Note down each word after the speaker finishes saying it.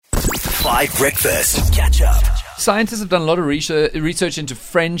5 Breakfast. Catch up. Scientists have done a lot of research into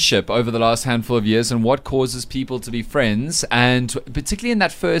friendship over the last handful of years and what causes people to be friends, and particularly in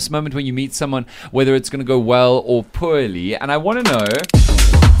that first moment when you meet someone, whether it's going to go well or poorly. And I want to know,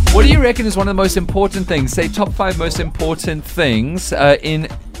 what do you reckon is one of the most important things, say top 5 most important things in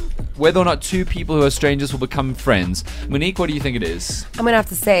whether or not two people who are strangers will become friends? Monique, what do you think it is? I'm going to have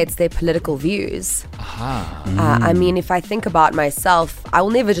to say it's their political views. I mean, if I think about myself, I will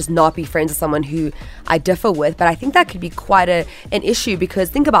never just not be friends with someone who I differ with, but I think that could be quite an issue,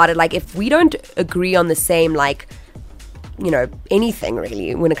 because think about it, like if we don't agree on the same, anything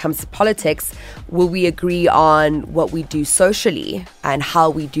really when it comes to politics, will we agree on what we do socially and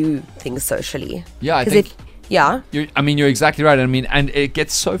how we do things socially? Yeah, I think... Yeah. You're exactly right. And it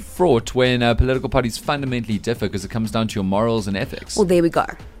gets so fraught when political parties fundamentally differ because it comes down to your morals and ethics. Well, there we go.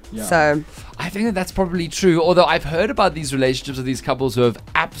 Yeah. So I think that's probably true, although I've heard about these relationships of these couples who have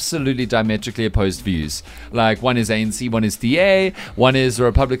absolutely diametrically opposed views. Like one is ANC, one is DA, one is a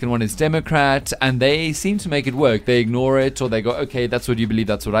Republican, one is Democrat, and they seem to make it work. They ignore it, or they go, okay, that's what you believe,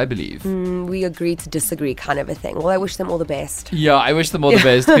 that's what I believe. We agree to disagree kind of a thing. Well, I wish them all the best. Yeah, I wish them all the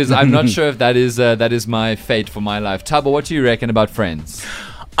best, because I'm not sure if that is my fate for my life. Tabo, what do you reckon about friends?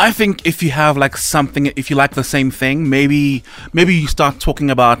 I think if you have if you like the same thing, maybe you start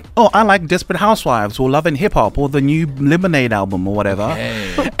talking about, I like Desperate Housewives or Love and Hip Hop or the new Lemonade album or whatever.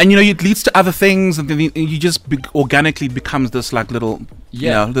 Okay. And it leads to other things, and then you just organically becomes this little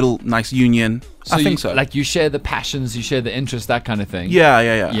nice union. So I think so. Like you share the passions, you share the interests, that kind of thing.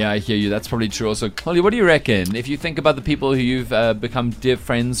 Yeah. Yeah, I hear you. That's probably true also. Holly, what do you reckon? If you think about the people who you've become dear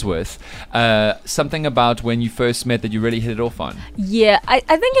friends with, something about when you first met that you really hit it off on? Yeah, I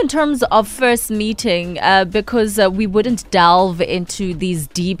think in terms of first meeting, because we wouldn't delve into these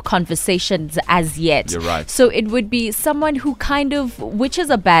deep conversations as yet. You're right. So it would be someone who kind of, which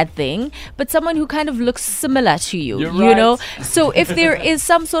is a bad thing, but someone who kind of looks similar to you. You're you right. know? So if there is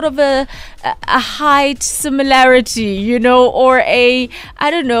some sort of a height similarity, or a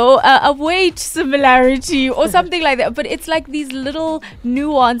weight similarity or something like that. But it's like these little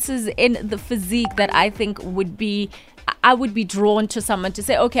nuances in the physique that I think I would be drawn to someone to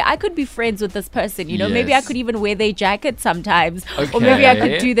say, okay, I could be friends with this person, maybe I could even wear their jacket sometimes, or maybe I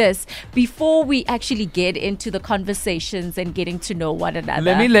could do this before we actually get into the conversations and getting to know one another.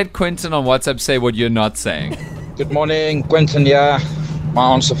 Let me let Quentin on WhatsApp say what you're not saying. Good morning, Quentin here.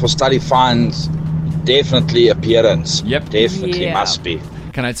 My answer for study finds, definitely appearance. Yep. Definitely must be.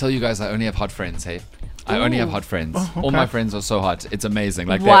 Can I tell you guys, I only have hot friends, hey? I only have hot friends. Oh, okay. All my friends are so hot. It's amazing.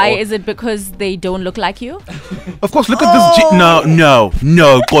 Like, why is it because they don't look like you? Of course, look at this.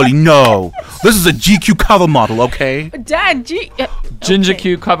 No, Golly, no. This is a GQ cover model, okay? Dan, Ginger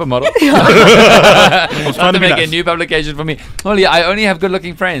Q cover model. I was Trying to make nice. a new publication for me. Holly, I only have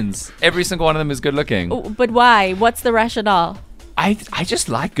good-looking friends. Every single one of them is good-looking. But why? What's the rationale? I just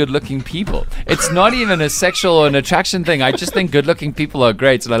like good-looking people. It's not even a sexual or an attraction thing. I just think good-looking people are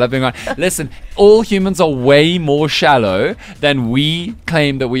great, and I love being around. Listen, all humans are way more shallow than we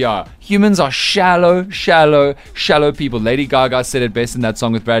claim that we are. Humans are shallow people. Lady Gaga said it best in that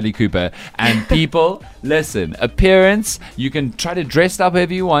song with Bradley Cooper. And people, listen, appearance, you can try to dress up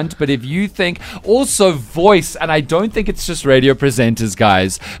however you want, but if you think, also voice, and I don't think it's just radio presenters,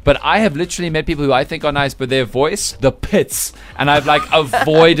 guys, but I have literally met people who I think are nice, but their voice, the pits, and I've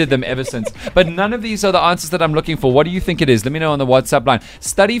avoided them ever since. But none of these are the answers that I'm looking for. What do you think it is? Let me know on the WhatsApp line.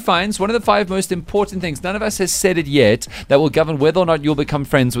 Study finds one of the 5 most important things, none of us has said it yet, that will govern whether or not you'll become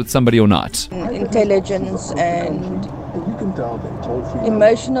friends with somebody or not. Intelligence and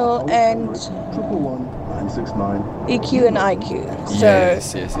emotional and EQ and IQ. So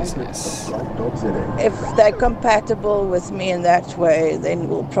Yes. if they're compatible with me in that way, then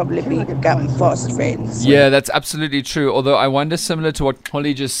we'll probably become fast friends. Yeah, that's absolutely true. Although I wonder, similar to what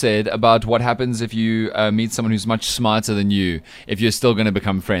Holly just said about what happens if you meet someone who's much smarter than you, if you're still going to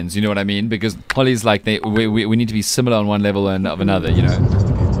become friends. You know what I mean? Because Holly's like, we need to be similar on one level and of another,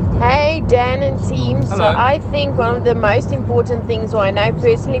 Hey, Dan and team. Hello. So I think one of the most important things, or I know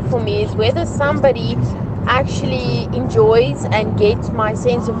personally for me, is whether somebody actually enjoys and gets my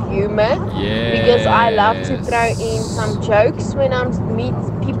sense of humor. Yes. Because I love to throw in some jokes when I meet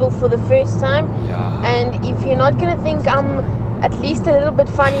people for the first time. Yeah. And if you're not going to think I'm at least a little bit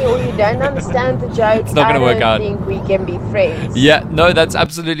funny, or you don't understand the jokes, It's not gonna work out. I don't think we can be friends. Yeah, no, that's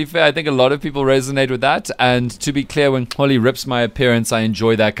absolutely fair. I think a lot of people resonate with that. And to be clear, when Holly rips my appearance, I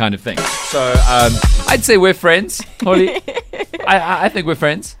enjoy that kind of thing. So I'd say we're friends, Holly. I think we're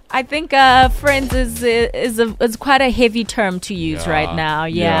friends. I think friends is quite a heavy term to use right now.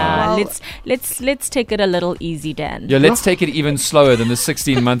 Yeah. Well, let's take it a little easy, Dan. Yeah, let's take it even slower than the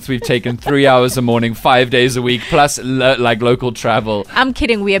 16 months we've taken. 3 hours a morning, 5 days a week, plus local travel. I'm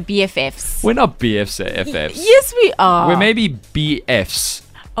kidding. We are BFFs. We're not BFFs. Yes, we are. We're maybe BFs.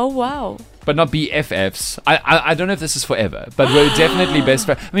 Oh wow. But not BFFs. I don't know if this is forever, but we're definitely best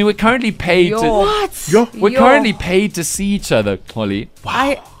friends. I mean, we're currently paid We're currently paid to see each other, Holly.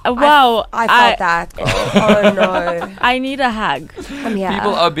 Wow. I felt that. Oh no. I need a hug. Come here.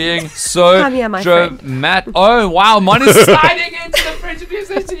 People are being so Come here, my friend. dramatic. Oh, wow. Moni's sliding into the friendship.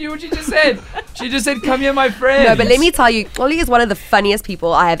 To you what she just said. She just said, come here, my friend. No, but let me tell you, Ollie is one of the funniest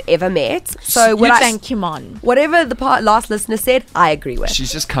people I have ever met. So Thank you, Mon. whatever the last listener said, I agree with.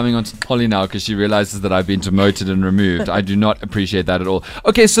 She's just coming on to Holly now because she realizes that I've been demoted and removed. I do not appreciate that at all.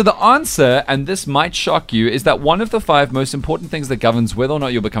 Okay, so the answer, and this might shock you, is that one of the 5 most important things that governs whether or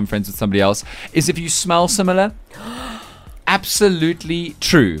not you'll become friends with somebody else is if you smell similar. Absolutely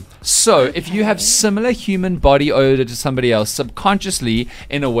true. So, if you have similar human body odor to somebody else, subconsciously,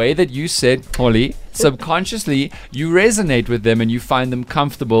 in a way that you said, Holly, subconsciously, you resonate with them and you find them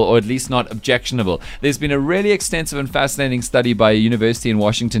comfortable or at least not objectionable. There's been a really extensive and fascinating study by a university in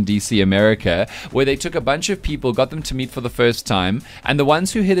Washington, D.C., America, where they took a bunch of people, got them to meet for the first time, and the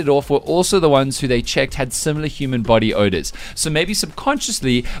ones who hit it off were also the ones who they checked had similar human body odors. So maybe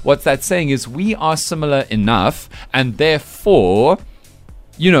subconsciously, what that's saying is we are similar enough, and therefore,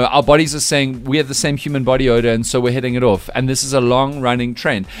 you know, our bodies are saying we have the same human body odor, and so we're hitting it off. And this is a long-running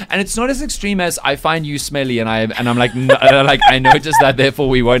trend. And it's not as extreme as I find you smelly, and I'm like, no, like I noticed that, therefore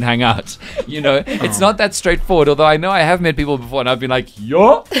we won't hang out. You know, it's not that straightforward. Although I know I have met people before, and I've been like,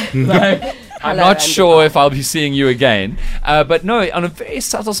 yo, like, I'm not sure if I'll be seeing you again. But no, on a very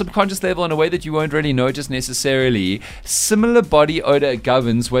subtle subconscious level, in a way that you won't really notice necessarily, similar body odor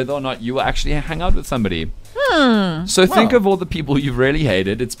governs whether or not you will actually hang out with somebody. So think of all the people you've really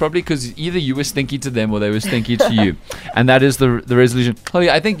hated. It's probably because either you were stinky to them or they were stinky to you. And that is the resolution. Chloe,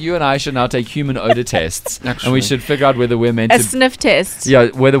 I think you and I should now take human odor tests. And we should figure out whether we're meant A to... sniff test. Yeah,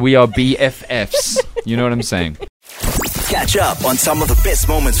 whether we are BFFs. You know what I'm saying? Catch up on some of the best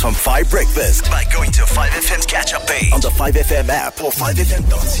moments from 5 Breakfast by going to 5FM's catch-up page on the 5FM app or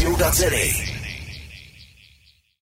 5FM.co.za.